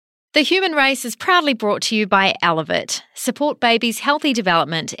The Human Race is proudly brought to you by Elevate. Support babies' healthy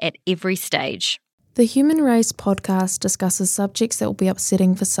development at every stage. The Human Race podcast discusses subjects that will be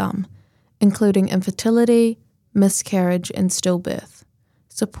upsetting for some, including infertility, miscarriage and stillbirth.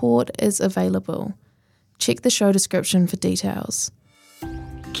 Support is available. Check the show description for details.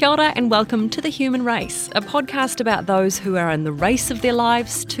 Kia ora and welcome to The Human Race, a podcast about those who are in the race of their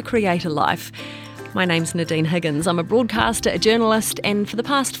lives to create a life. My name's Nadine Higgins. I'm a broadcaster, a journalist, and for the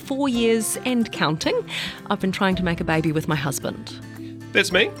past 4 years and counting, I've been trying to make a baby with my husband.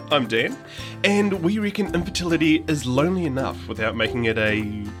 That's me, I'm Dan, and we reckon infertility is lonely enough without making it a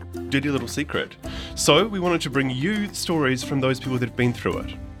dirty little secret. So we wanted to bring you stories from those people that have been through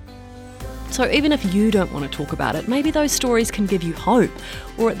it. So even if you don't want to talk about it, maybe those stories can give you hope,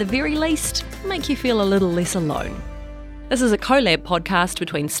 or at the very least, make you feel a little less alone. This is a collab podcast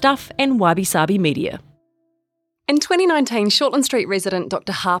between Stuff and Wabi Sabi Media. In 2019, Shortland Street resident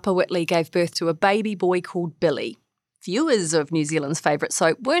Dr. Harper Whitley gave birth to a baby boy called Billy. Viewers of New Zealand's favourite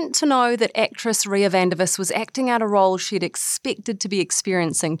soap weren't to know that actress Ria Vandervis was acting out a role she'd expected to be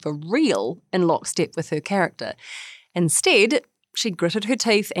experiencing for real in lockstep with her character. Instead, she gritted her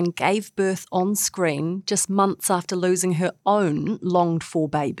teeth and gave birth on screen just months after losing her own longed-for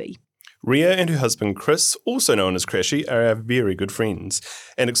baby. Ria and her husband Chris, also known as Crashy, are our very good friends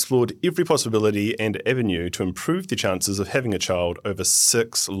and explored every possibility and avenue to improve their chances of having a child over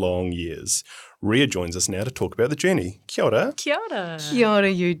 6 long years. Ria joins us now to talk about the journey. Kia ora. Kia ora. Kia ora,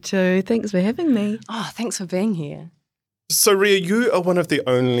 you two. Thanks for having me. Oh, thanks for being here. So Ria, you are one of the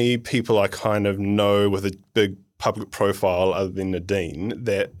only people I kind of know with a big public profile other than Nadine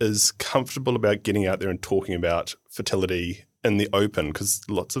that is comfortable about getting out there and talking about fertility in the open, because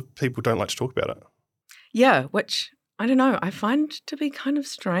lots of people don't like to talk about it. Yeah, which, I don't know, I find to be kind of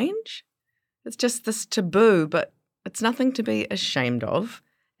strange. It's just this taboo, but it's nothing to be ashamed of,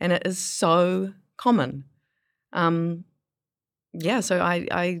 and it is so common. So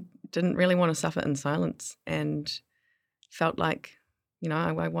I didn't really want to suffer in silence and felt like,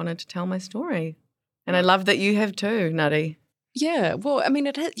 I wanted to tell my story. And I love that you have too, Nutty. Yeah, well, I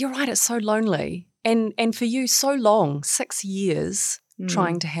mean, you're right, it's so lonely. And for you, so long, 6 years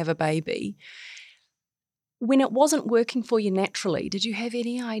trying to have a baby. When it wasn't working for you naturally, did you have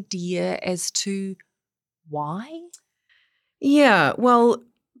any idea as to why? Yeah, well,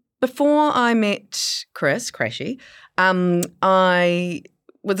 before I met Chris, Crashy, I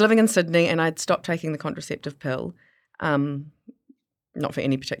was living in Sydney and I'd stopped taking the contraceptive pill, not for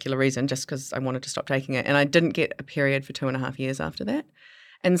any particular reason, just because I wanted to stop taking it. And I didn't get a period for 2.5 years after that.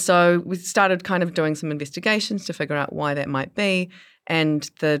 And so we started kind of doing some investigations to figure out why that might be. And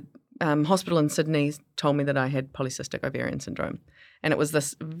the hospital in Sydney told me that I had polycystic ovarian syndrome. And it was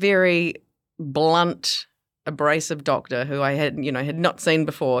this very blunt, abrasive doctor who I had not seen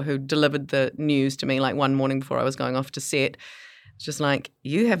before, who delivered the news to me like one morning before I was going off to set. It's just like,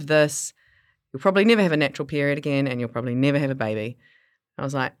 you have this, you'll probably never have a natural period again, and you'll probably never have a baby. I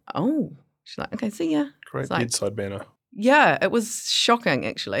was like, oh. She's like, okay, see ya. Great bedside manner. Yeah, it was shocking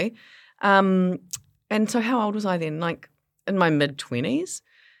actually. And so how old was I then? Like in my mid-20s.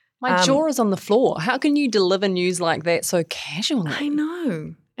 My jaw is on the floor. How can you deliver news like that so casually? I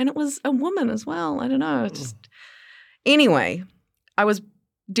know. And it was a woman as well. I don't know. Anyway, I was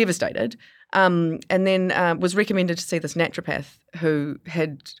devastated and then was recommended to see this naturopath who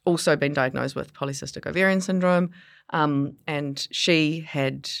had also been diagnosed with polycystic ovarian syndrome, and she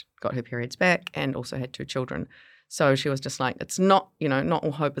had got her periods back and also had 2 children. So she was just like, it's not, not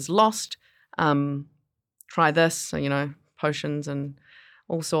all hope is lost. Try this, potions and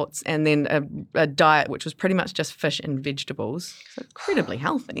all sorts. And then a diet which was pretty much just fish and vegetables. So incredibly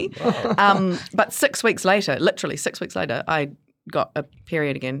healthy. Wow. But 6 weeks later, literally 6 weeks later, I got a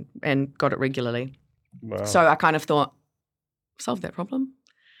period again and got it regularly. Wow. So I kind of thought, solved that problem.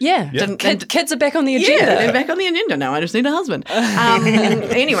 Yeah. Kids are back on the agenda. Yeah, they're back on the agenda now. I just need a husband.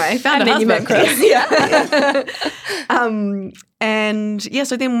 Anyway, found a husband. You met Chris. Yeah.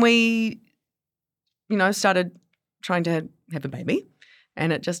 So then we, started trying to have a baby,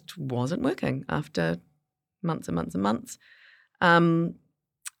 and it just wasn't working after months and months and months. I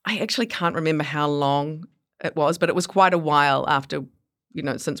actually can't remember how long it was, but it was quite a while after,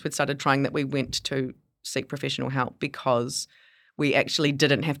 since we'd started trying, that we went to seek professional help, because we actually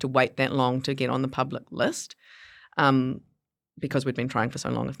didn't have to wait that long to get on the public list, because we'd been trying for so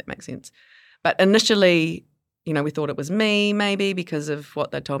long, if that makes sense. But initially, we thought it was me, maybe because of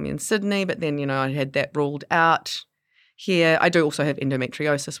what they told me in Sydney, but then, I had that ruled out here. I do also have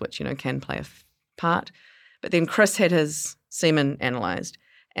endometriosis, which, can play a part. But then Chris had his semen analysed,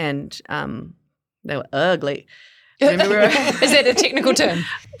 and they were ugly. Remember we were, Is that a technical term?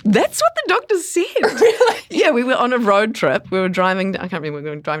 that's what the doctor said. Really? Yeah, we were on a road trip. We were driving, I can't remember, we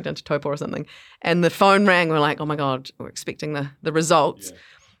were driving down to Taupo or something. And the phone rang. We were like, oh my God, we're expecting the results. Yeah.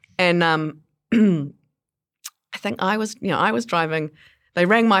 And I think I was driving. They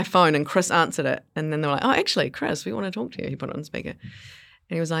rang my phone and Chris answered it. And then they were like, oh, actually, Chris, we want to talk to you. He put it on speaker. And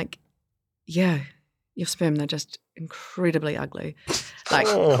he was like, yeah, your sperm, they're just incredibly ugly. Like,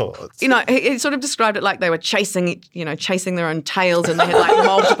 he sort of described it like they were chasing their own tails and they had like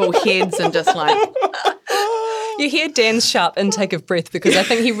multiple heads and just like. You hear Dan's sharp intake of breath because I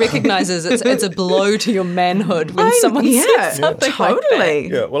think he recognises it's a blow to your manhood when someone says something totally. like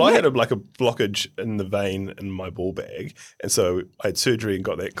that. Yeah, well, I had a blockage in the vein in my ball bag, and so I had surgery and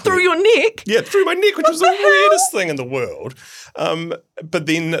got that cleared. Through your neck? Yeah, through my neck, which was the weirdest thing in the world. But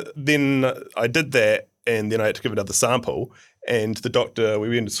then I did that, and then I had to give another sample, and the doctor, we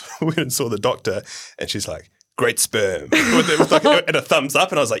went and saw the doctor, and she's like, great sperm. With like and a thumbs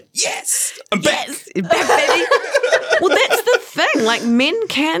up, and I was like, yes, I'm back. Yes, back, baby. Well, that's the thing. Like, men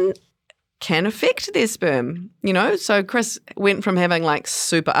can affect their sperm, So Chris went from having like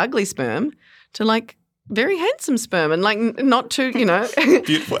super ugly sperm to like very handsome sperm and like not too,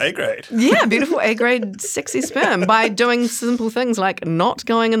 Beautiful A grade. Yeah, beautiful A grade sexy sperm by doing simple things like not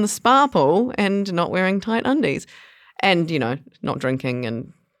going in the spa pool and not wearing tight undies and, not drinking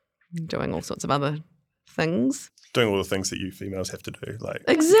and doing all sorts of other things. Doing all the things that you females have to do, like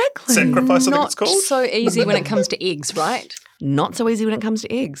exactly. sacrifice, I think it's Not called. so easy when it comes to eggs, right? Not so easy when it comes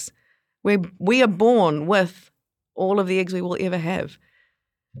to eggs. We are born with all of the eggs we will ever have.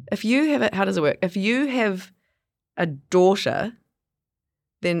 If you have it, how does it work? If you have a daughter,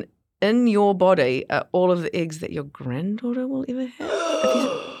 then in your body are all of the eggs that your granddaughter will ever have.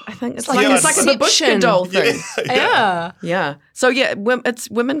 I think it's like a babushka doll thing. Yeah. So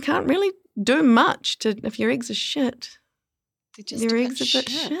women can't really do much if your eggs are shit. They're just your eggs are a bit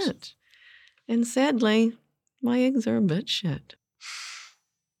shit. And sadly, my eggs are a bit shit.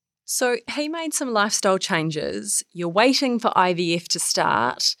 So he made some lifestyle changes. You're waiting for IVF to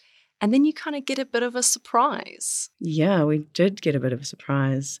start, and then you kind of get a bit of a surprise. Yeah, we did get a bit of a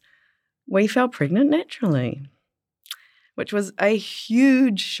surprise. We fell pregnant naturally, which was a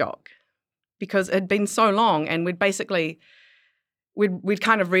huge shock because it had been so long, and we'd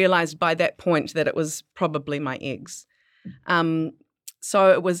kind of realised by that point that it was probably my eggs.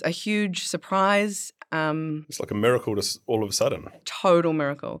 So it was a huge surprise. It's like a miracle all of a sudden. Total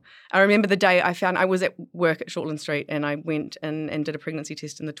miracle. I remember the day I was at work at Shortland Street and I went in and did a pregnancy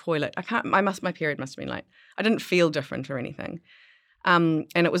test in the toilet. My period must have been late. I didn't feel different or anything. And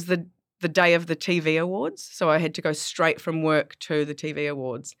it was the day of the TV awards. So I had to go straight from work to the TV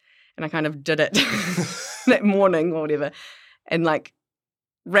awards. And I kind of did it that morning or whatever. And like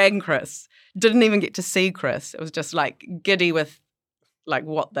rang Chris. Didn't even get to see Chris. It was just like giddy with like,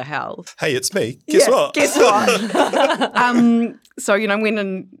 what the hell? Hey, it's me. Guess what? Guess what? So, went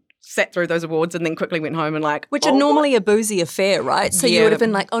and sat through those awards and then quickly went home and like... Which are normally a boozy affair, right? So you would have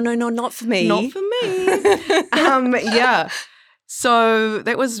been like, oh, no, not for me. Not for me. Yeah. So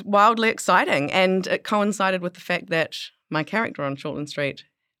that was wildly exciting. And it coincided with the fact that my character on Shortland Street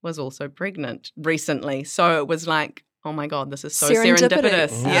was also pregnant recently. So it was like, oh my God, this is so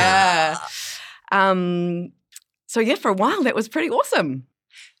serendipitous. Yeah. So yeah, for a while that was pretty awesome.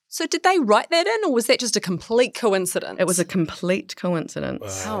 So did they write that in or was that just a complete coincidence? It was a complete coincidence.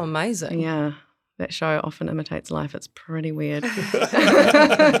 Wow. How amazing. Yeah. That show often imitates life. It's pretty weird.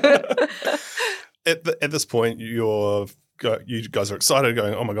 At this point, you guys are excited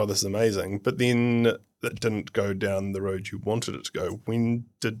going, oh my God, this is amazing. But then it didn't go down the road you wanted it to go. When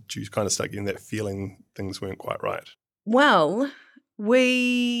did you kind of start getting that feeling things weren't quite right? Well,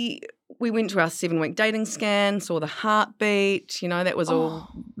 we went to our 7-week dating scan, saw the heartbeat, that was all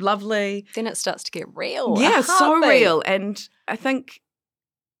lovely. Then it starts to get real. Yeah, so real. And I think,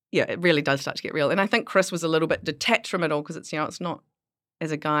 it really does start to get real. And I think Chris was a little bit detached from it all because it's, it's not,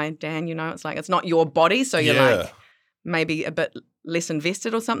 as a guy, Dan, it's like, it's not your body. So you're like maybe a bit less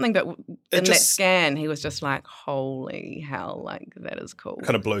invested or something. But in that scan, he was just like, holy hell, like that is cool.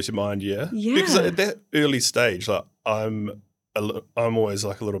 Kind of blows your mind, yeah? Yeah. Because at that early stage, like I'm always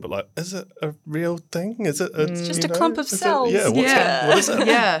like a little bit like, is it a real thing? Is it? It's just a clump of cells. What is it?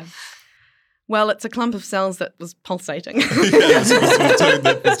 Yeah. Well, it's a clump of cells that was pulsating.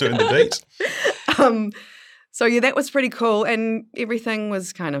 It's doing the beat. So yeah, that was pretty cool, and everything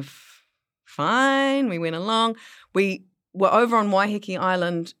was kind of fine. We went along. We were over on Waiheke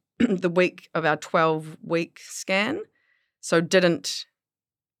Island the week of our 12-week scan, so didn't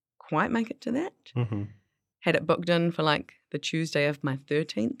quite make it to that. Mm-hmm. Had it booked in for like the Tuesday of my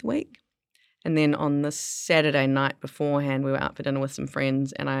 13th week. And then on the Saturday night beforehand, we were out for dinner with some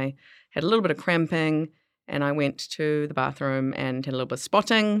friends and I had a little bit of cramping and I went to the bathroom and had a little bit of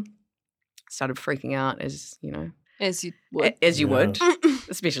spotting, started freaking out as you would,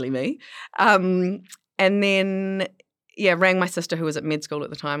 especially me. And then, rang my sister who was at med school at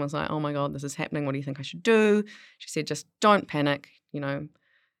the time. I was like, oh my God, this is happening. What do you think I should do? She said, just don't panic,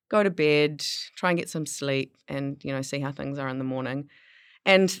 go to bed, try and get some sleep and, see how things are in the morning.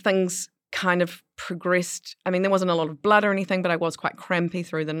 And things kind of progressed. I mean, there wasn't a lot of blood or anything, but I was quite crampy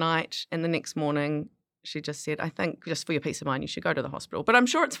through the night. And the next morning, she just said, I think just for your peace of mind, you should go to the hospital. But I'm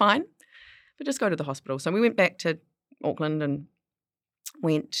sure it's fine, but just go to the hospital. So we went back to Auckland and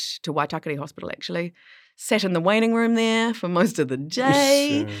went to Waitakere Hospital, actually. Sat in the waiting room there for most of the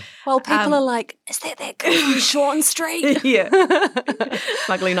day. Well, people are like, is that girl from Shorten Street? Yeah.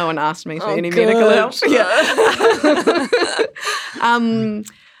 Luckily, no one asked me for any medical help. Yeah.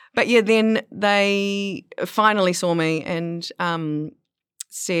 But then they finally saw me and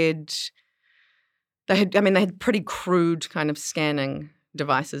said they had pretty crude kind of scanning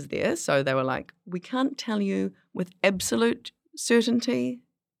devices there. So they were like, we can't tell you with absolute certainty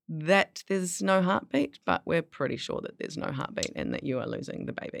that there's no heartbeat, but we're pretty sure that there's no heartbeat and that you are losing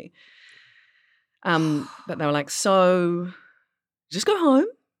the baby. But they were like, so just go home.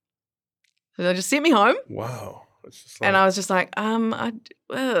 So they just sent me home. Wow. And I was just like, I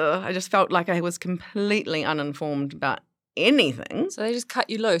just felt like I was completely uninformed about anything. So they just cut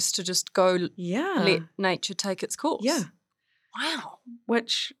you loose to just go let nature take its course. Yeah. Wow.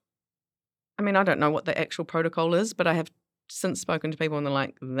 Which, I mean, I don't know what the actual protocol is, but I have since spoken to people and they're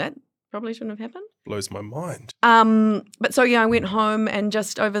like, that probably shouldn't have happened. Blows my mind. But so, I went home and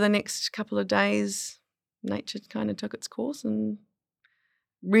just over the next couple of days, nature kind of took its course and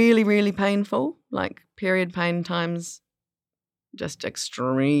really, really painful, like period pain times just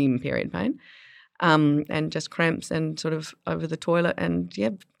extreme period pain, and just cramps and sort of over the toilet and,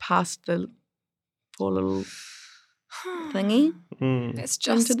 past the poor little thingy. That's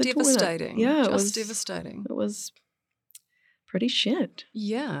just devastating. Yeah, it was devastating. It was pretty shit.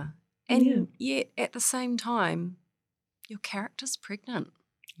 Yeah. And yet at the same time, your character's pregnant.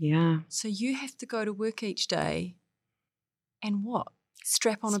 Yeah. So you have to go to work each day and what?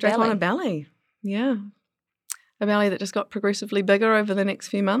 Strap on a belly. Yeah. A belly that just got progressively bigger over the next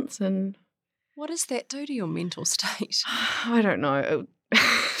few months. And what does that do to your mental state? I don't know.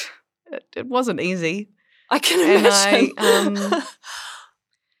 It wasn't easy. I can imagine.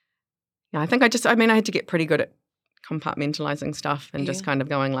 I think I had to get pretty good at compartmentalizing stuff and just kind of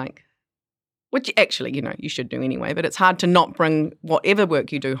going like, which actually, you should do anyway, but it's hard to not bring whatever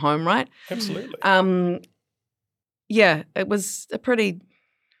work you do home, right? Absolutely. It was a pretty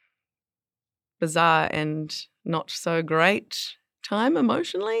bizarre and not so great time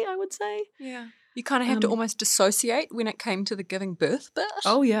emotionally, I would say. Yeah. You kind of have to almost dissociate when it came to the giving birth bit.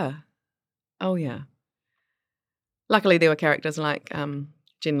 Oh, yeah. Luckily, there were characters like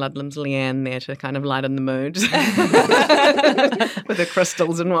Jen Ludlam's Leanne there to kind of lighten the mood with her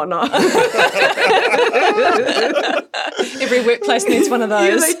crystals and whatnot. Every workplace needs one of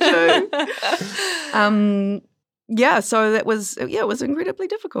those. Yeah, they do. So that was, it was incredibly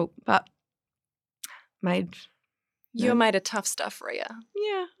difficult, but made... You're made of tough stuff, Ria.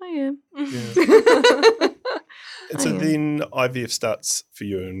 Yeah, I am. Yeah. And so then IVF starts for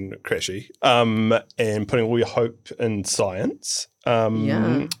you and Crashy, and putting all your hope in science.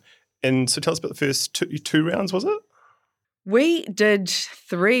 And so tell us about the first two rounds, was it? We did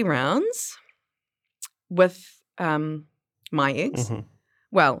 3 rounds with my eggs. Mm-hmm.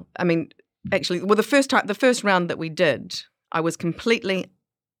 Well, I mean, actually, the first round that we did, I was completely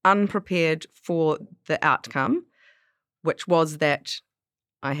unprepared for the outcome, which was that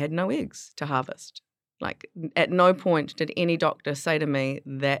I had no eggs to harvest. Like, at no point did any doctor say to me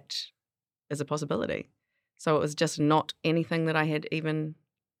that is a possibility. So it was just not anything that I had even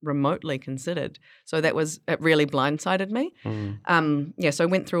remotely considered. So it really blindsided me. So I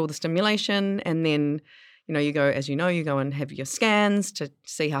went through all the stimulation and then, you go and have your scans to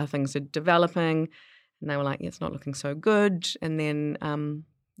see how things are developing. And they were like, it's not looking so good. And then,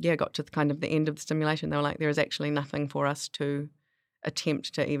 got to kind of the end of the stimulation. They were like, there is actually nothing for us to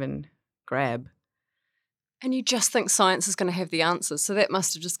attempt to even grab. And you just think science is going to have the answers. So that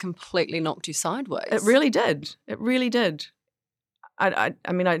must have just completely knocked you sideways. It really did. It really did.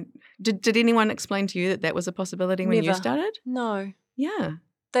 Did anyone explain to you that was a possibility when you started? No. Yeah.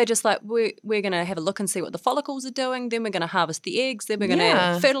 They're just like, we're going to have a look and see what the follicles are doing. Then we're going to harvest the eggs. Then we're going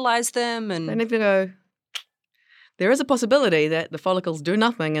to fertilize them. And they never go, there is a possibility that the follicles do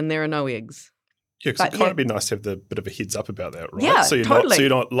nothing and there are no eggs. Yeah, because it kind of be nice to have the bit of a heads up about that, right? Yeah, so you're totally. You're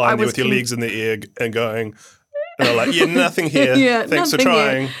not lying there with your legs in the air and going, and they're like, yeah, nothing here. Yeah, thanks for nothing here.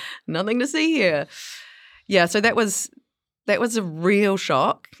 trying. Nothing to see here. Yeah, so that was a real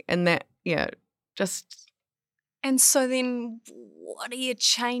shock, and that just. And so then, what do you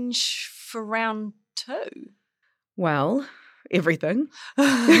change for round 2? Well, everything.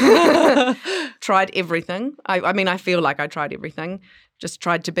 Tried everything. I mean, I feel like I tried everything. Just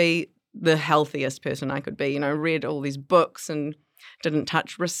tried to be the healthiest person I could be. Read all these books and didn't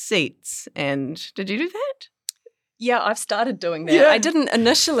touch receipts. And did you do that? Yeah, I've started doing that. Yeah. I didn't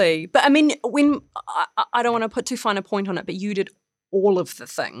initially, but I mean, when I don't want to put too fine a point on it, but you did all of the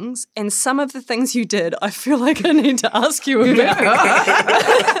things, and some of the things you did, I feel like I need to ask you about.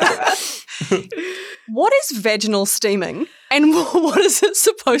 What is vaginal steaming, and what is it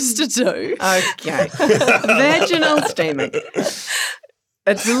supposed to do? Okay. Vaginal steaming.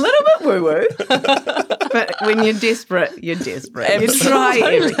 It's a little bit woo-woo, but when you're desperate, you're desperate. You try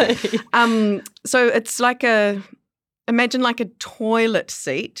everything. So it's imagine like a toilet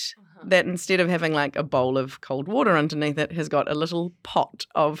seat that instead of having like a bowl of cold water underneath it has got a little pot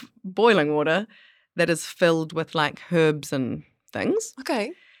of boiling water that is filled with like herbs and things.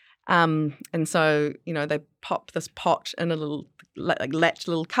 Okay. And so, they pop this pot in a little latched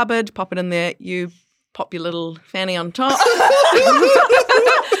little cupboard, pop it in there, you pop your little fanny on top.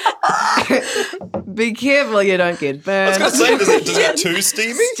 Be careful you don't get burned. I was going to say, does it too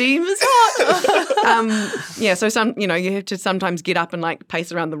steamy? Steam is hot. So some, you have to sometimes get up and like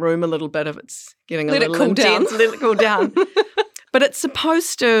pace around the room a little bit if it's getting a little intense. Let it cool down. But it's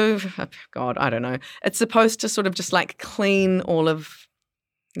supposed to, God, I don't know. It's supposed to sort of just like clean all of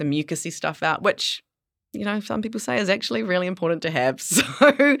the mucousy stuff out, which, some people say is actually really important to have.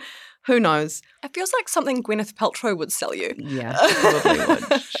 So who knows? It feels like something Gwyneth Paltrow would sell you. Yeah, she probably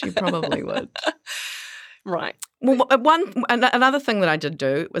would. She probably would. Right. Well, another thing that I did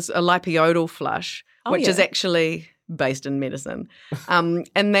do was a lipiodal flush, which is actually based in medicine. And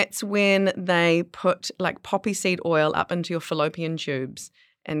that's when they put like poppy seed oil up into your fallopian tubes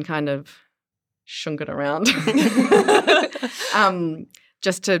and kind of shunk it around.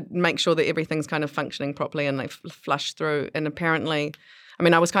 Just to make sure that everything's kind of functioning properly and like flush through. And apparently,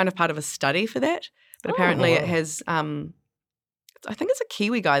 I was kind of part of a study for that, but apparently it has, I think it's a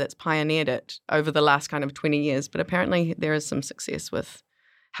Kiwi guy that's pioneered it over the last kind of 20 years, but apparently there is some success with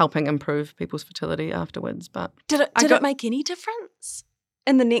helping improve people's fertility afterwards. But did it make any difference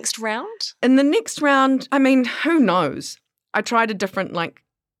in the next round? In the next round, who knows? I tried a different like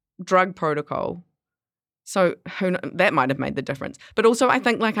drug protocol. So that might have made the difference. But also I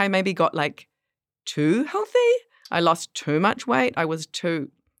think like I maybe got like too healthy. I lost too much weight. You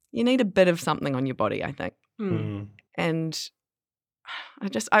need a bit of something on your body, I think. And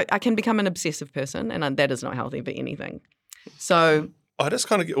I can become an obsessive person, and that is not healthy for anything. So I just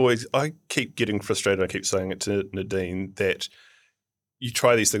kind of I keep getting frustrated. I keep saying it to Nadine that you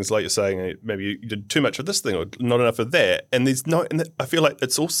try these things, like you're saying, maybe you did too much of this thing or not enough of that, and I feel like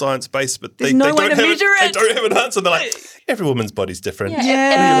it's all science based, but they don't have an answer. They're like, every woman's body's different.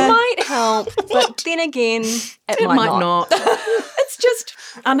 Yeah. It might help, but then again, it might not. It's just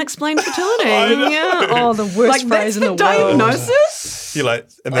unexplained fertility. Oh, the worst phrase in the world. Diagnosis? You're like,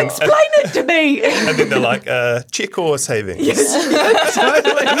 and then, explain it to me. And then they're like, check or savings. Yes,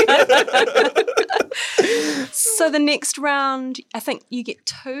 totally. So the next round, I think you get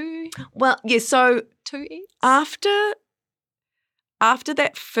 2. Well, yeah. So 2 eggs. After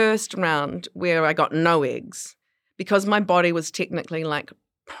that first round where I got no eggs, because my body was technically like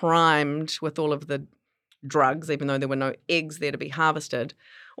primed with all of the drugs, even though there were no eggs there to be harvested,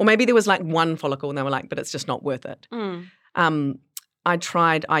 or maybe there was like one follicle and they were like, but it's just not worth it. I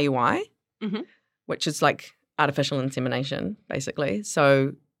tried IUI, which is like artificial insemination, basically.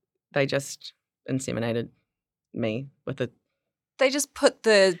 So they just inseminated me with a. They just put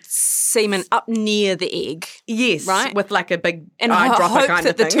the semen up near the egg. Yes, right, with like a big and eyedropper hope kind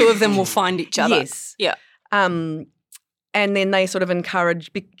that of thing. the two of them will find each other. Yes, yeah. And then they sort of encourage,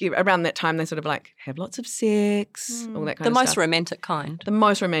 around that time, they sort of like have lots of sex, all that kind of stuff. The most romantic kind. The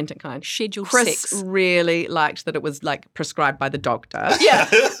most romantic kind. Scheduled Chris sex. really liked that it was like prescribed by the doctor. Yeah.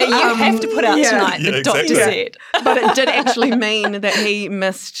 You have to put out tonight, the doctor said. But it did actually mean that he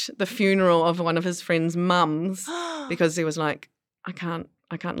missed the funeral of one of his friend's mums because he was like, I can't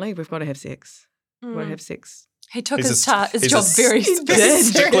leave. We've got to have sex. We've got to have sex. He took his job very seriously.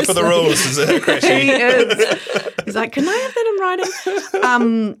 Stickler for the rules, is it, Crashy? He is. He's like, can I have that in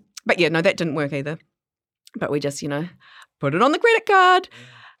writing? But yeah, no, that didn't work either. But we just, put it on the credit card.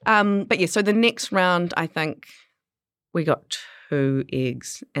 But yeah, so the next round, I think we got 2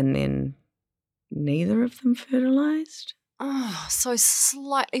 eggs and then neither of them fertilised. Oh, so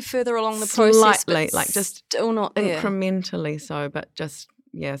slightly further along the process. Slightly, but like just still not there. incrementally so, but just,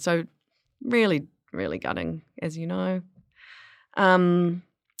 yeah, so really, really gutting, as you know. And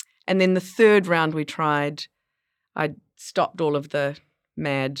then the third round we tried, I stopped all of the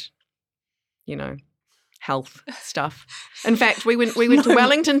mad, health stuff. In fact, we went to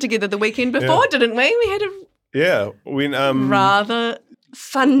Wellington together the weekend before, didn't we? We had a rather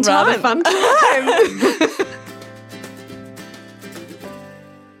fun time.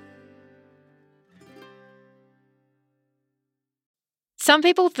 Some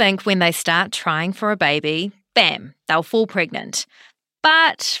people think when they start trying for a baby, bam, they'll fall pregnant.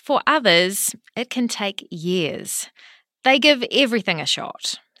 But for others, it can take years. They give everything a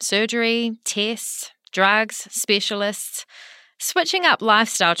shot. Surgery, tests, drugs, specialists. Switching up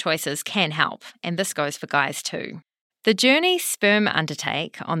lifestyle choices can help, and this goes for guys too. The journey sperm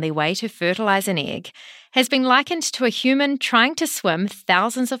undertake on their way to fertilise an egg has been likened to a human trying to swim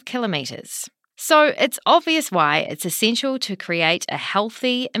thousands of kilometres. So it's obvious why it's essential to create a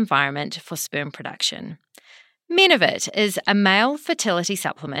healthy environment for sperm production. Menavit is a male fertility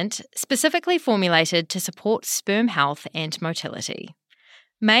supplement specifically formulated to support sperm health and motility.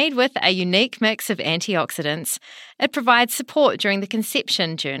 Made with a unique mix of antioxidants, it provides support during the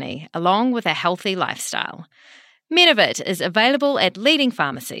conception journey along with a healthy lifestyle. Menavit is available at leading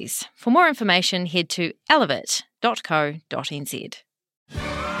pharmacies. For more information, head to elevate.co.nz.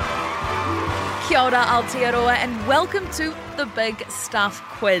 Kia ora, Aotearoa, and welcome to the Big Stuff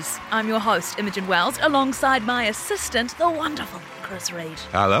Quiz. I'm your host, Imogen Wells, alongside my assistant, the wonderful Chris Reid.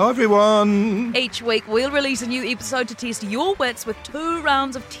 Hello, everyone. Each week, we'll release a new episode to test your wits with 2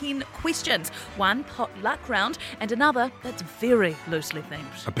 rounds of 10 questions. One potluck round and another that's very loosely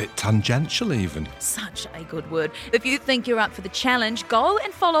themed. A bit tangential, even. Such a good word. If you think you're up for the challenge, go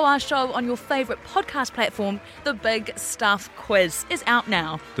and follow our show on your favourite podcast platform. The Big Stuff Quiz is out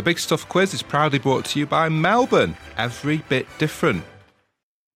now. The Big Stuff Quiz is proudly brought to you by Melbourne. Every bit different.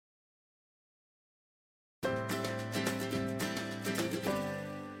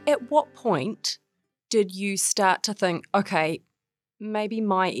 At what point did you start to think, okay, maybe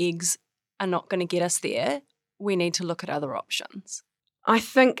my eggs are not going to get us there. We need to look at other options? I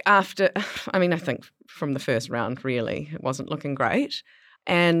think from the first round, really, it wasn't looking great.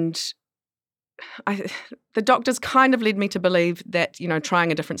 And the doctors kind of led me to believe that,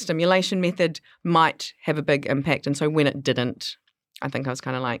 trying a different stimulation method might have a big impact. And so when it didn't, I think I was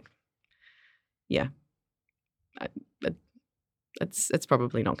kind of like, yeah, it's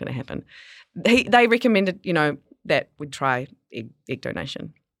probably not going to happen. They recommended, that we'd try egg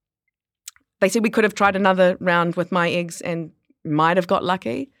donation. They said we could have tried another round with my eggs and might have got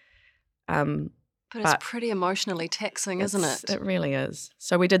lucky. But it's pretty emotionally taxing, isn't it? It really is.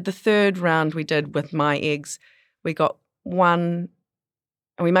 So we did the third round we did with my eggs. We got one,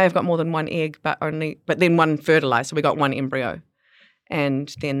 and we may have got more than one egg, but then one fertilised. So we got one embryo.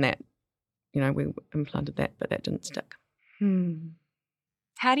 And then that, we implanted that, but that didn't stick.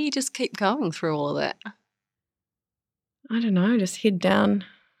 How do you just keep going through all of that? I don't know, just head down,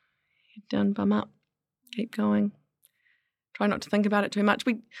 bum up, keep going. Try not to think about it too much.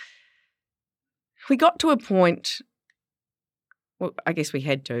 We got to a point, well, I guess we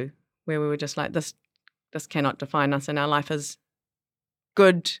had to, where we were just like, this cannot define us, and our life is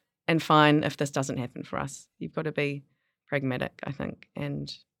good and fine if this doesn't happen for us. You've got to be pragmatic, I think, and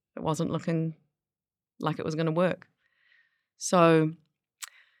it wasn't looking like it was going to work. So,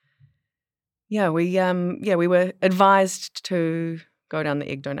 we were advised to go down the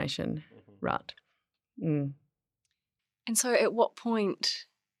egg donation route. And so at what point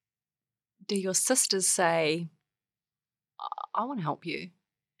do your sisters say, I want to help you?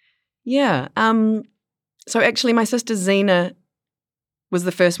 Yeah. So actually my sister Zena was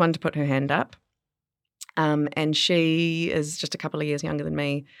the first one to put her hand up. And she is just a couple of years younger than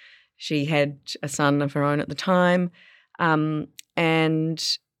me. She had a son of her own at the time. So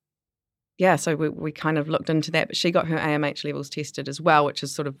we kind of looked into that, but she got her AMH levels tested as well, which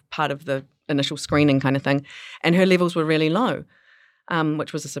is sort of part of the initial screening kind of thing. And her levels were really low,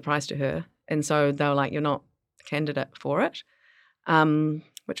 which was a surprise to her. And so they were like, you're not a candidate for it,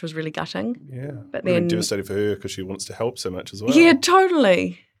 which was really gutting. Yeah. But really then devastating for her because she wants to help so much as well. Yeah,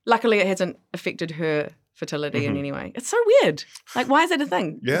 totally. Luckily, it hasn't affected her fertility in any way. It's so weird. Like, why is that a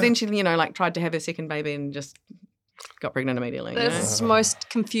thing? Yeah. Then she, tried to have her second baby and just got pregnant immediately. That's the most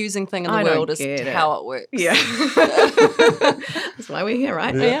confusing thing in the I world don't is get it. how it works. Yeah. That's why we're here,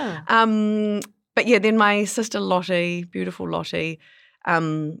 right? Yeah. But yeah, then my sister Lottie, beautiful Lottie,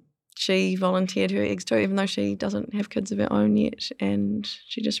 she volunteered her eggs too, even though she doesn't have kids of her own yet, and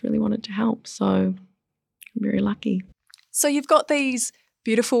she just really wanted to help. So I'm very lucky. So you've got these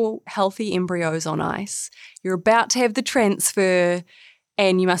beautiful, healthy embryos on ice. You're about to have the transfer,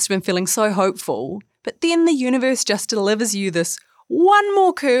 and you must have been feeling so hopeful. But then the universe just delivers you this one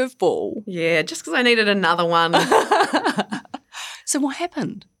more curveball. Yeah, just because I needed another one. So what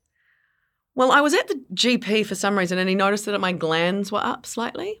happened? Well, I was at the GP for some reason, and he noticed that my glands were up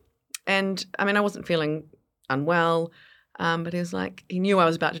slightly. And, I mean, I wasn't feeling unwell, but he was like, he knew I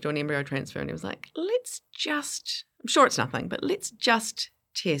was about to do an embryo transfer, and he was like, let's just, I'm sure it's nothing, but let's just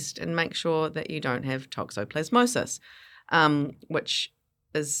test and make sure that you don't have toxoplasmosis, which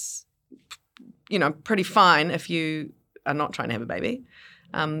is, you know, pretty fine if you are not trying to have a baby.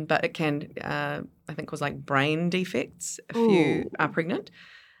 But it can, I think, cause like brain defects if you are pregnant.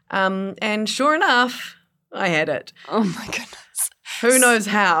 And sure enough, I had it. Oh, my goodness. Who knows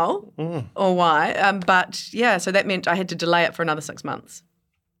how or why. But, yeah, so that meant I had to delay it for another 6 months.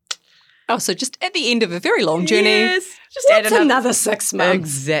 Oh, so just at the end of a very long journey. Yes. Just What's another 6 months?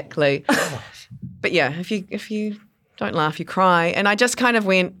 Exactly. But, yeah, if you don't laugh, you cry. And I just kind of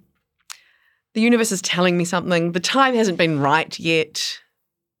went, the universe is telling me something. The time hasn't been right yet.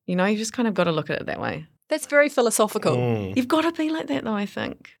 You know, you just kind of got to look at it that way. That's very philosophical. You've got to be like that, though, I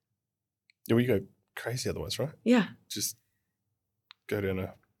think. Yeah, well, you go crazy otherwise, right? Yeah. Just go down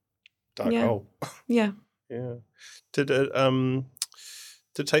a dark hole. Yeah. Yeah. Did it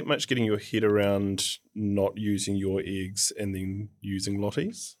take much getting your head around not using your eggs and then using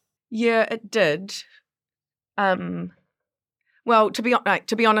Lottie's? Yeah, it did. Well, to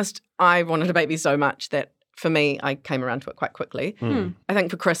be honest, I wanted a baby so much that for me, I came around to it quite quickly. I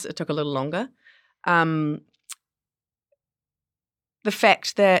think for Chris, it took a little longer. The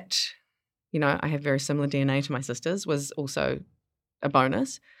fact that, you know, I have very similar DNA to my sisters was also a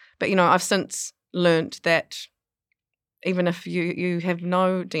bonus. But, you know, I've since learnt that even if you have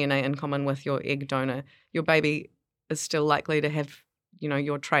no DNA in common with your egg donor, your baby is still likely to have, you know,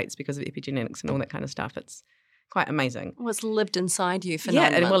 your traits because of epigenetics and all that kind of stuff. It's quite amazing. Well, it's lived inside you for 9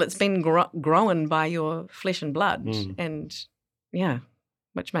 months. Yeah, well, it's been grown by your flesh and blood, and yeah,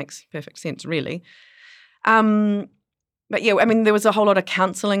 which makes perfect sense, really. But yeah, I mean, there was a whole lot of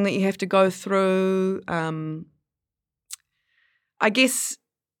counselling that you have to go through. I guess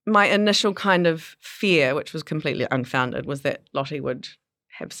my initial kind of fear, which was completely unfounded, was that Lottie would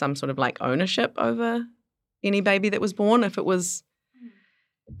have some sort of like ownership over any baby that was born if it was,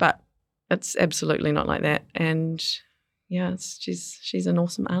 but it's absolutely not like that. And yeah, she's an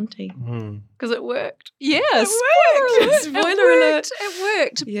awesome auntie because it worked. Yes, it worked. Spoiler alert. It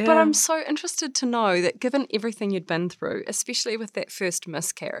worked. Yeah. But I'm so interested to know that given everything you'd been through, especially with that first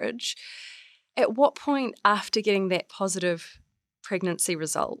miscarriage, at what point after getting that positive pregnancy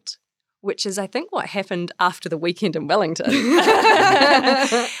result, which is I think what happened after the weekend in Wellington,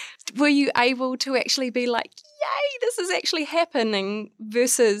 were you able to actually be like, yay, this is actually happening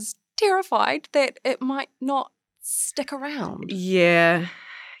versus terrified that it might not stick around? Yeah.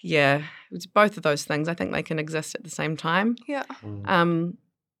 It's both of those things. I think they can exist at the same time. Yeah.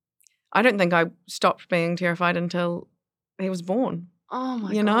 I don't think I stopped being terrified until he was born. Oh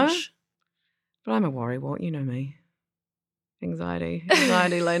my you gosh. know? But I'm a worrywart, you know me. Anxiety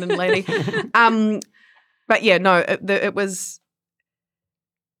laden lady. But yeah, no, it was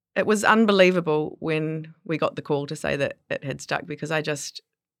unbelievable when we got the call to say that it had stuck, because I just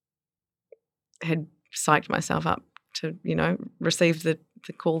had psyched myself up to, you know, receive the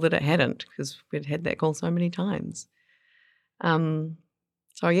call that it hadn't, because we'd had that call so many times. So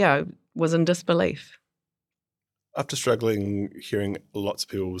yeah, I was in disbelief. After struggling, hearing lots of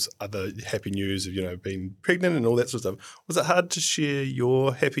people's other happy news of, you know, being pregnant and all that sort of stuff, was it hard to share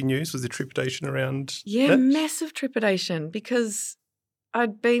your happy news? Was there trepidation around Yeah, it? massive trepidation, because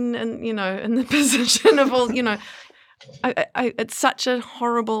I'd been in, you know, in the position of all, you know, it's such a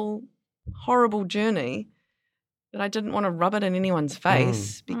horrible journey that I didn't want to rub it in anyone's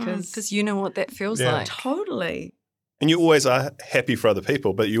face because you know what that feels Yeah. like. Totally. And you always are happy for other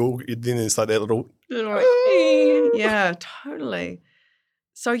people, but then it's like that little... Yeah, totally.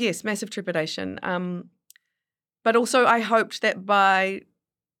 So yes, massive trepidation. But also I hoped that by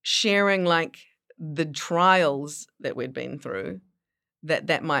sharing like the trials that we'd been through,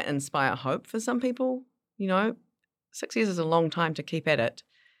 that might inspire hope for some people. You know, 6 years is a long time to keep at it.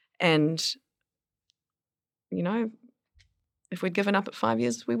 And, you know, if we'd given up at 5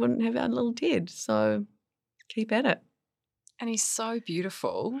 years, we wouldn't have our little Ted. So keep at it. And he's so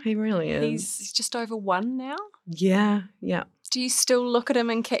beautiful. He really is. He's just over 1 now. Yeah. Do you still look at him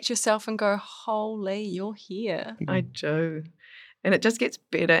and catch yourself and go, holy, you're here? I do. And it just gets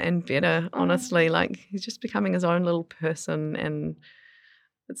better and better, honestly. Like, he's just becoming his own little person, and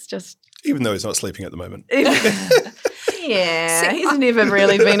it's just... Even though he's not sleeping at the moment. Yeah, he's never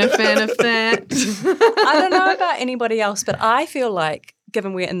really been a fan of that. I don't know about anybody else, but I feel like,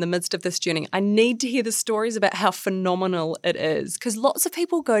 given we're in the midst of this journey, I need to hear the stories about how phenomenal it is. Because lots of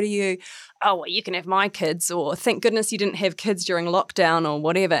people go to you, oh, well, you can have my kids, or thank goodness you didn't have kids during lockdown or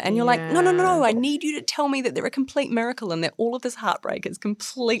whatever. And you're like, no, I need you to tell me that they're a complete miracle and that all of this heartbreak is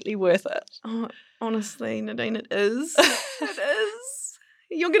completely worth it. Oh, honestly, Nadine, it is. It is.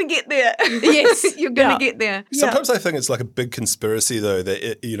 You're going to get there. Yes. You're going to get there. Sometimes I think it's like a big conspiracy, though,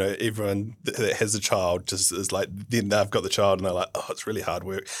 that, everyone that has a child just is like, then they've got the child and they're like, oh, it's really hard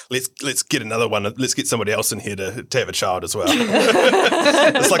work. Let's get another one. Let's get somebody else in here to have a child as well.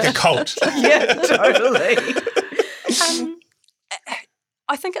 It's like a cult. Yeah, totally.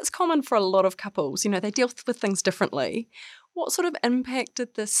 I think it's common for a lot of couples. They deal with things differently. What sort of impact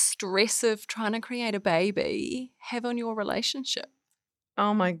did the stress of trying to create a baby have on your relationship?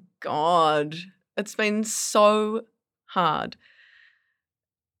 Oh my God. It's been so hard.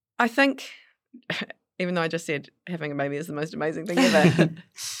 I think, even though I just said having a baby is the most amazing thing ever,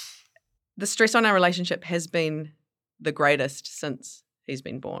 the stress on our relationship has been the greatest since he's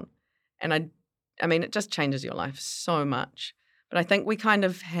been born. And I mean, it just changes your life so much. But I think we kind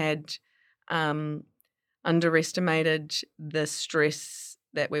of had underestimated the stress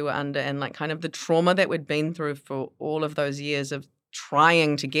that we were under, and like kind of the trauma that we'd been through for all of those years of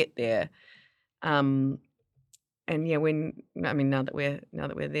trying to get there, and yeah, now that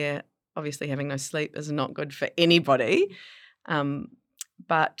we're there, obviously having no sleep is not good for anybody,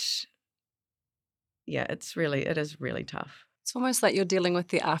 but yeah, it is really tough. It's almost like you're dealing with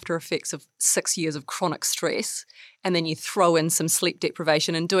the after effects of 6 years of chronic stress, and then you throw in some sleep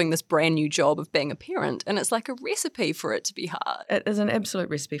deprivation and doing this brand new job of being a parent, and it's like a recipe for it to be hard. It is an absolute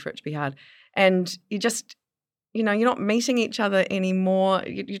recipe for it to be hard, and you just... you're not meeting each other anymore.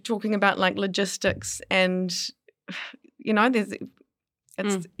 You're talking about like logistics, and you've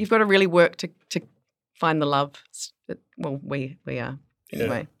got to really work to find the love. Well, we are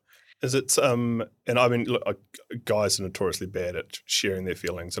anyway. Yeah. Is it? And I mean, look, guys are notoriously bad at sharing their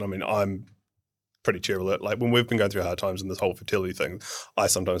feelings, and I mean, I'm pretty cheerful. Like when we've been going through hard times and this whole fertility thing, I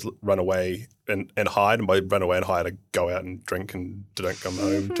sometimes run away and hide. And by run away and hide, I go out and drink and don't come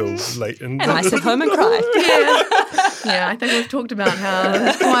home till late. And I sit home and cry. Yeah, I think we've talked about how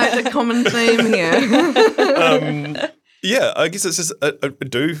it's quite a common theme here. Yeah, I guess it's just I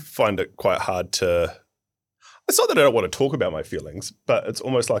do find it quite hard to. It's not that I don't want to talk about my feelings, but it's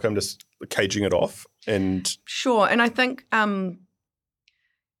almost like I'm just caging it off. And sure, and I think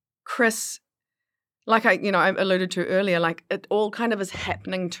Chris. Like I alluded to earlier, like it all kind of is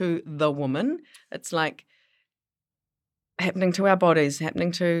happening to the woman. It's like happening to our bodies,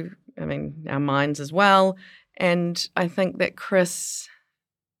 happening to, our minds as well. And I think that Chris,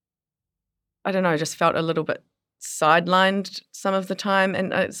 I don't know, just felt a little bit sidelined some of the time.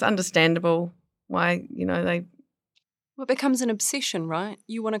 And it's understandable why, they... Well, it becomes an obsession, right?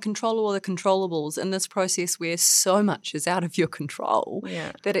 You want to control all the controllables in this process where so much is out of your control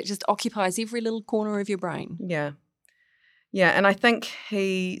that it just occupies every little corner of your brain. Yeah. Yeah, and I think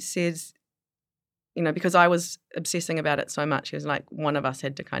he says, because I was obsessing about it so much, he was like, one of us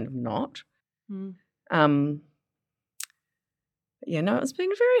had to kind of not. It's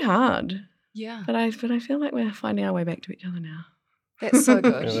been very hard. Yeah. But I feel like we're finding our way back to each other now. That's so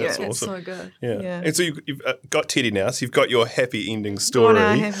good. Yeah, that's awesome. So good. Yeah. And so you've got Teddy now, so you've got your happy ending story.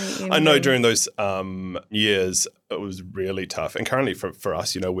 I know during those years it was really tough. And currently for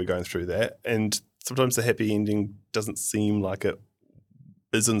us, we're going through that. And sometimes the happy ending doesn't seem like it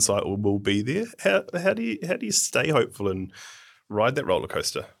is in sight or will be there. How do you stay hopeful and ride that roller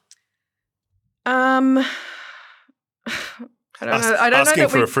coaster? I don't know. Asking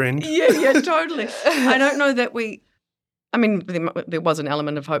for a friend. Yeah, totally. I don't know that we... there was an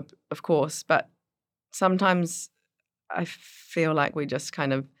element of hope, of course, but sometimes I feel like we just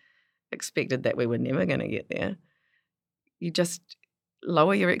kind of expected that we were never going to get there. You just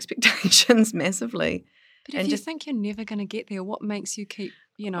lower your expectations massively. But if you think you're never going to get there, what makes you keep,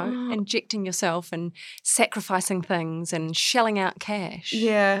 injecting yourself and sacrificing things and shelling out cash?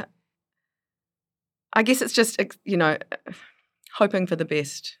 Yeah. I guess it's just, hoping for the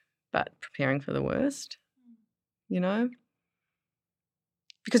best but preparing for the worst,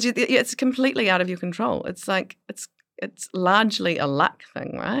 Because it's completely out of your control. It's like it's largely a luck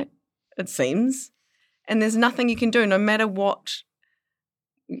thing, right? It seems. And there's nothing you can do, no matter what.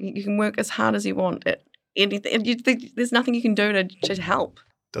 You can work as hard as you want at anything. There's nothing you can do to help.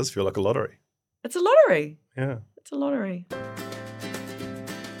 It does feel like a lottery. It's a lottery. Yeah. It's a lottery.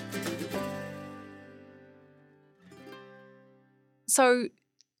 So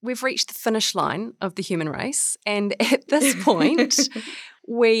we've reached the finish line of the human race, and at this point,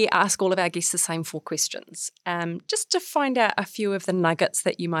 we ask all of our guests the same 4 questions, just to find out a few of the nuggets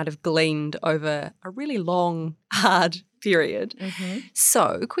that you might have gleaned over a really long, hard period. Mm-hmm.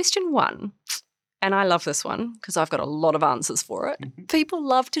 So, question 1, and I love this one because I've got a lot of answers for it. People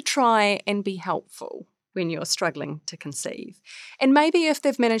love to try and be helpful when you're struggling to conceive. And maybe if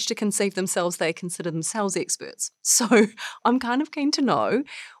they've managed to conceive themselves, they consider themselves experts. So I'm kind of keen to know,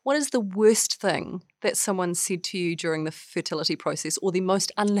 what is the worst thing that someone said to you during the fertility process, or the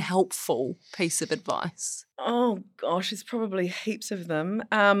most unhelpful piece of advice? Oh, gosh, there's probably heaps of them.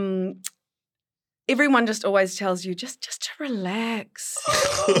 Everyone just always tells you just to relax.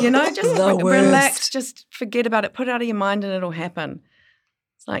 Just relax, just forget about it, put it out of your mind and it'll happen.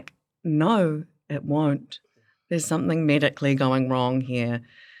 It's like, no, it won't. There's something medically going wrong here.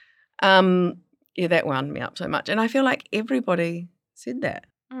 That wound me up so much. And I feel like everybody said that.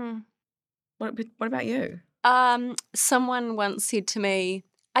 Mm. What about you? Someone once said to me,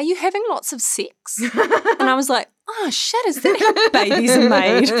 "Are you having lots of sex?" And I was like, oh, shit, is that how babies are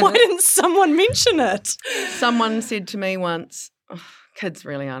made? Why didn't someone mention it? Someone said to me once, kids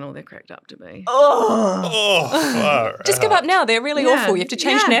really aren't all they're cracked up to be. Just give up now. They're really awful. You have to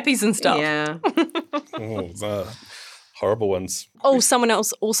change nappies and stuff. Yeah. The horrible ones. Oh, someone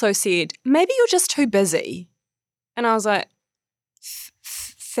else also said, maybe you're just too busy. And I was like,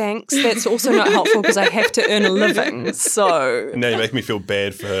 thanks. That's also not helpful because I have to earn a living. So Now you make me feel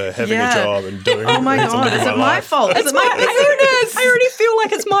bad for having a job and doing Oh my things and God, living is it my my life. fault? Is it my fault? I already feel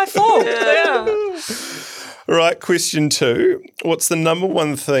like it's my fault. Right, question 2. What's the number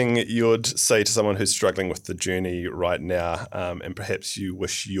one thing you'd say to someone who's struggling with the journey right now, and perhaps you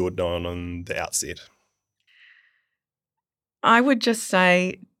wish you'd known on the outset? I would just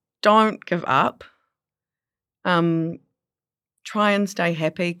say, don't give up. Try and stay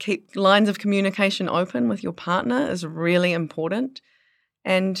happy. Keep lines of communication open with your partner is really important.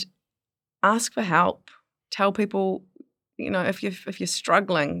 And ask for help. Tell people, if you're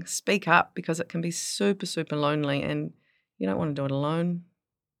struggling, speak up, because it can be super, super lonely and you don't want to do it alone.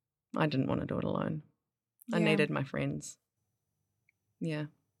 I didn't want to do it alone. I needed my friends. Yeah.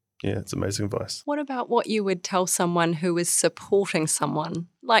 Yeah, it's amazing advice. What about what you would tell someone who is supporting someone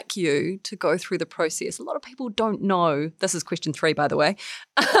like you to go through the process? A lot of people don't know. This is question 3, by the way.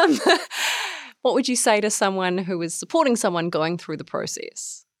 What would you say to someone who is supporting someone going through the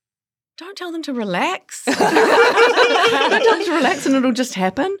process? Don't tell them to relax. Don't tell them to relax and it'll just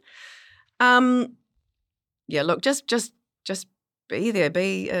happen. Look, just be there.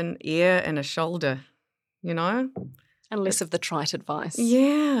 Be an ear and a shoulder, And less of the trite advice.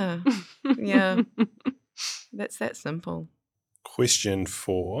 Yeah. Yeah. That's that simple. Question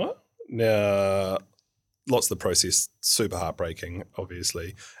 4. Now, lots of the process, super heartbreaking,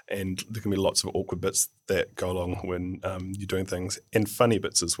 obviously, and there can be lots of awkward bits that go along when you're doing things, and funny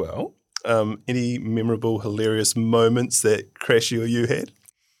bits as well. Any memorable, hilarious moments that Crashy or you had?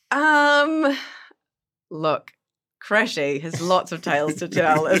 Look, Crashy has lots of tales to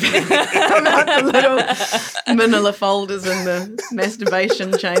tell about the little manila folders in the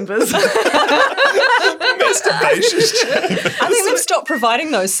masturbation chambers. I think they've stopped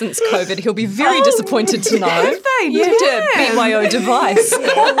providing those since COVID. He'll be very disappointed to know. Have they? You have to BYO device.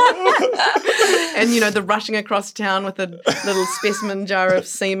 And, the rushing across town with a little specimen jar of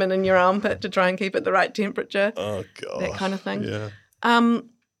semen in your armpit to try and keep it the right temperature. Oh, God. That kind of thing. Yeah.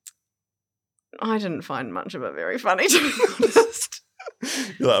 I didn't find much of it very funny, to be honest.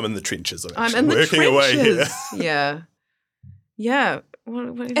 You're like, I'm in the trenches. I'm in the working away here. Yeah. Yeah.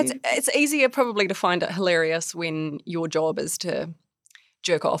 What It's easier probably to find it hilarious when your job is to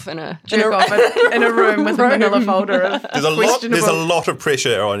jerk off in a room with a manila folder of There's a lot of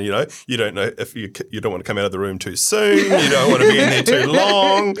pressure on, you don't know if you don't want to come out of the room too soon, you don't want to be in there too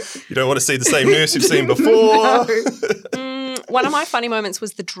long, you don't want to see the same nurse you've seen before. One of my funny moments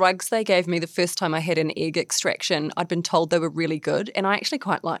was the drugs they gave me the first time I had an egg extraction. I'd been told they were really good, and I actually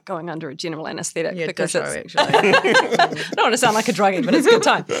quite like going under a general anaesthetic because it's actually. I don't want to sound like a druggie, but it's a good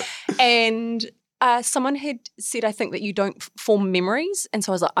time. And someone had said, I think, that you don't form memories. And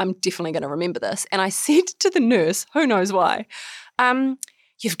so I was like, I'm definitely going to remember this. And I said to the nurse, who knows why,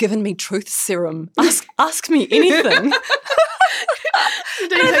 you've given me truth serum. Ask me anything.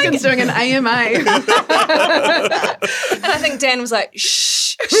 Dean Higgins doing an AMA. And I think Dan was like,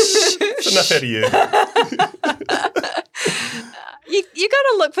 shh. Enough out of you. You got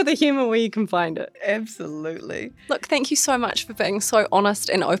to look for the humour where you can find it. Absolutely. Look, thank you so much for being so honest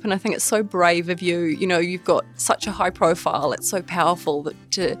and open. I think it's so brave of you. You've got such a high profile. It's so powerful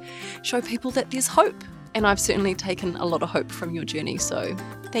to show people that there's hope And I've certainly taken a lot of hope from your journey, so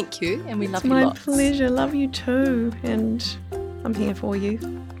thank you, and we love you My lots. pleasure. Love you too. And I'm here for you.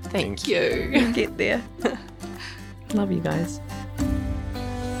 Thank you. You'll get there. Love you guys.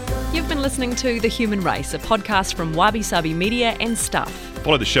 You've been listening to The Human Race, a podcast from Wabi Sabi Media and Stuff.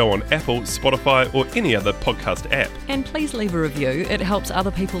 Follow the show on Apple, Spotify, or any other podcast app. And please leave a review. It helps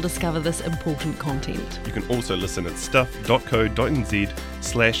other people discover this important content. You can also listen at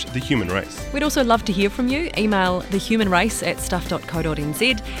stuff.co.nz/thehumanrace. We'd also love to hear from you. Email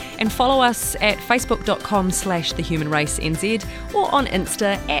thehumanrace@stuff.co.nz and follow us at facebook.com/thehumanracenz or on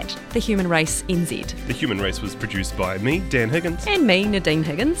Insta @thehumanracenz. The Human Race was produced by me, Dan Higgins. And me, Nadine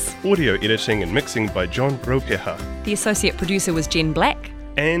Higgins. Audio editing and mixing by John Ropeha. The associate producer was Jen Black.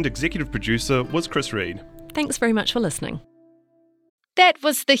 And executive producer was Chris Reed. Thanks very much for listening. That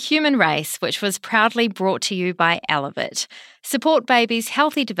was The Human Race, which was proudly brought to you by Elevate. Support babies'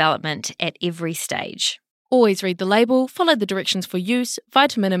 healthy development at every stage. Always read the label, follow the directions for use.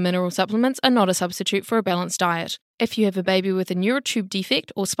 Vitamin and mineral supplements are not a substitute for a balanced diet. If you have a baby with a neurotube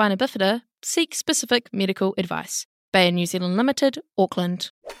defect or spina bifida, seek specific medical advice. Bayer New Zealand Limited,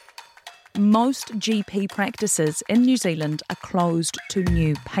 Auckland. Most GP practices in New Zealand are closed to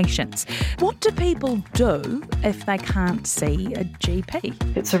new patients. What do people do if they can't see a GP?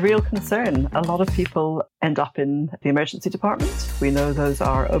 It's a real concern. A lot of people end up in the emergency department. We know those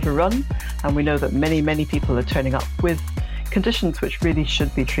are overrun, and we know that many, many people are turning up with conditions which really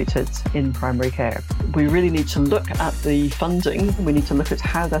should be treated in primary care. We really need to look at the funding. We need to look at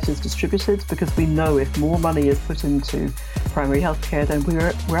how that is distributed, because we know if more money is put into primary health care, then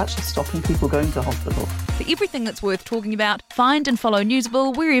we're actually stopping people going to hospital. For everything that's worth talking about, find and follow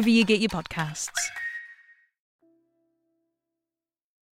Newsable wherever you get your podcasts.